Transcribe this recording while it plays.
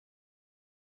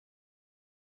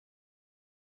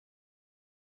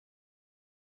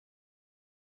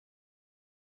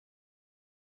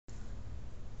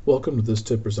Welcome to this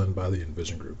tip presented by the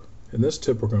Envision Group. In this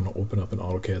tip we're going to open up an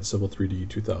AutoCAD Civil 3D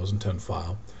 2010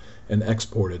 file and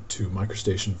export it to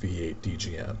MicroStation V8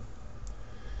 DGN.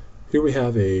 Here we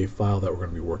have a file that we're going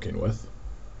to be working with.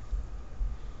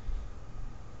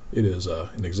 It is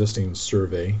an existing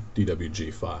survey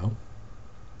DWG file.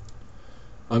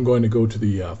 I'm going to go to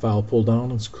the file pull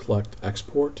down and select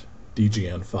Export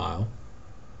DGN File.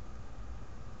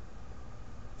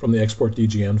 From the Export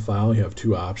DGN file, you have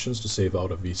two options to save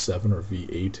out a V7 or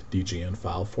V8 DGN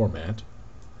file format,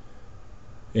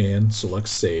 and select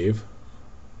Save.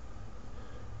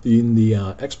 In the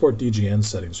Export DGN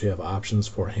settings, you have options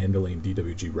for handling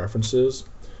DWG references,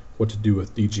 what to do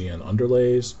with DGN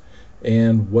underlays,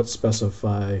 and what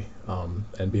specify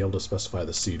and be able to specify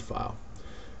the seed file.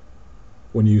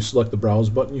 When you select the Browse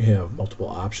button, you have multiple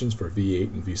options for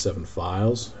V8 and V7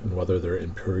 files and whether they're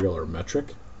imperial or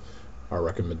metric. Our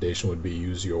recommendation would be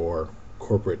use your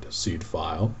corporate seed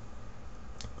file.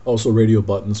 Also radio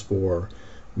buttons for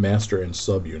master and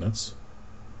subunits.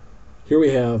 Here we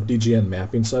have DGN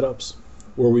Mapping Setups,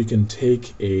 where we can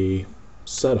take a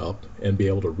setup and be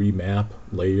able to remap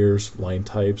layers, line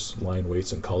types, line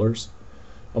weights, and colors.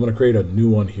 I'm going to create a new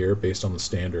one here based on the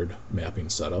standard mapping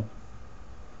setup.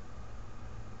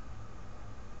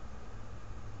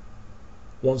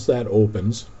 Once that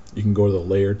opens, you can go to the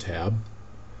Layer tab,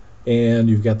 and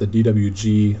you've got the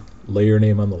DWG layer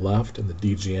name on the left and the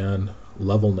DGN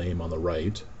level name on the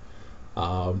right.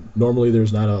 Normally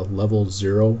there's not a level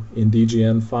 0 in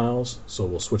DGN files, so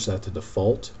we'll switch that to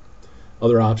default.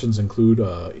 Other options include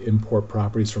import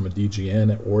properties from a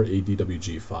DGN or a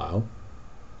DWG file.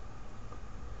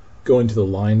 Going to the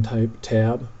Line Type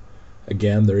tab.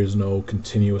 Again, there is no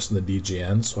continuous in the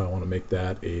DGN, so I want to make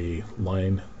that a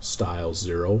line style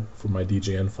 0 for my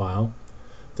DGN file.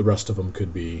 The rest of them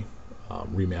could be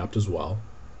remapped as well.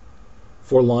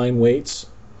 For line weights,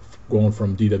 going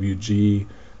from DWG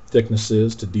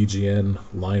thicknesses to DGN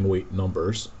line weight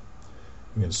numbers,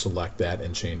 you can select that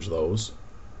and change those.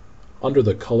 Under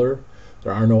the color,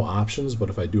 there are no options, but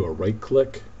if I do a right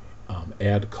click,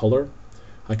 add color,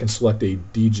 I can select a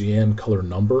DGN color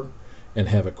number and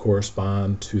have it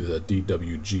correspond to the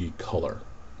DWG color.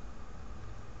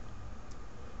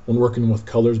 When working with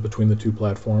colors between the two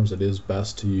platforms, it is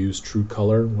best to use true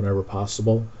color whenever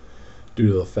possible, due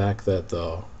to the fact that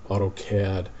the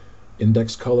AutoCAD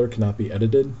index color cannot be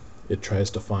edited. It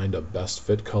tries to find a best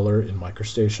fit color in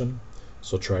MicroStation,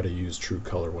 so try to use true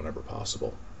color whenever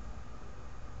possible.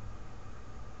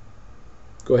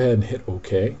 Go ahead and hit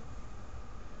OK.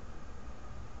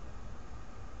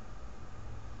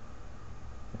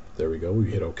 There we go, we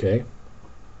hit OK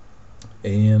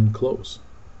and close.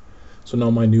 So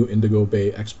now my new Indigo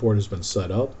Bay export has been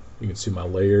set up. You can see my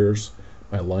layers,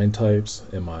 my line types,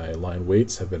 and my line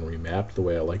weights have been remapped the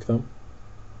way I like them.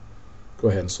 Go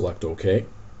ahead and select OK.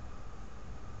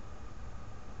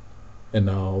 And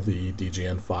now the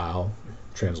DGN file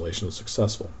translation is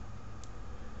successful.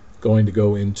 Going to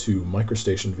go into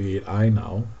MicroStation V8i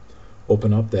now,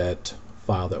 open up that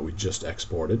file that we just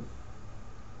exported.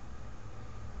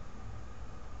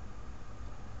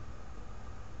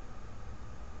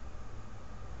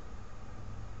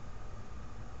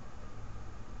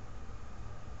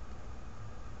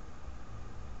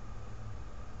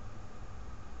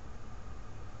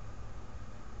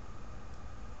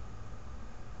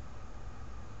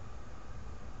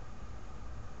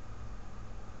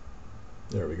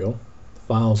 There we go. The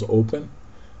file's open.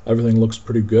 Everything looks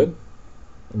pretty good.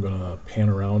 I'm going to pan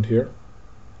around here.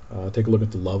 Take a look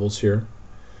at the levels here.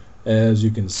 As you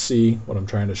can see, what I'm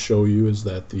trying to show you is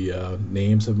that the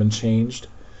names have been changed,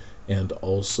 and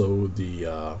also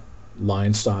the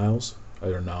line styles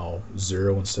are now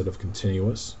 0 instead of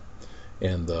continuous,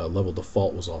 and the level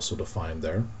default was also defined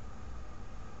there.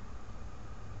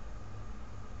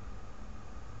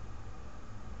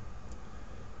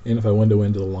 And if I window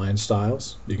into the line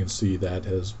styles, you can see that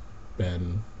has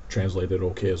been translated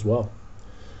OK as well.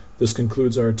 This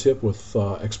concludes our tip with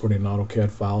exporting an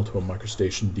AutoCAD file to a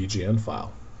MicroStation DGN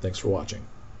file. Thanks for watching.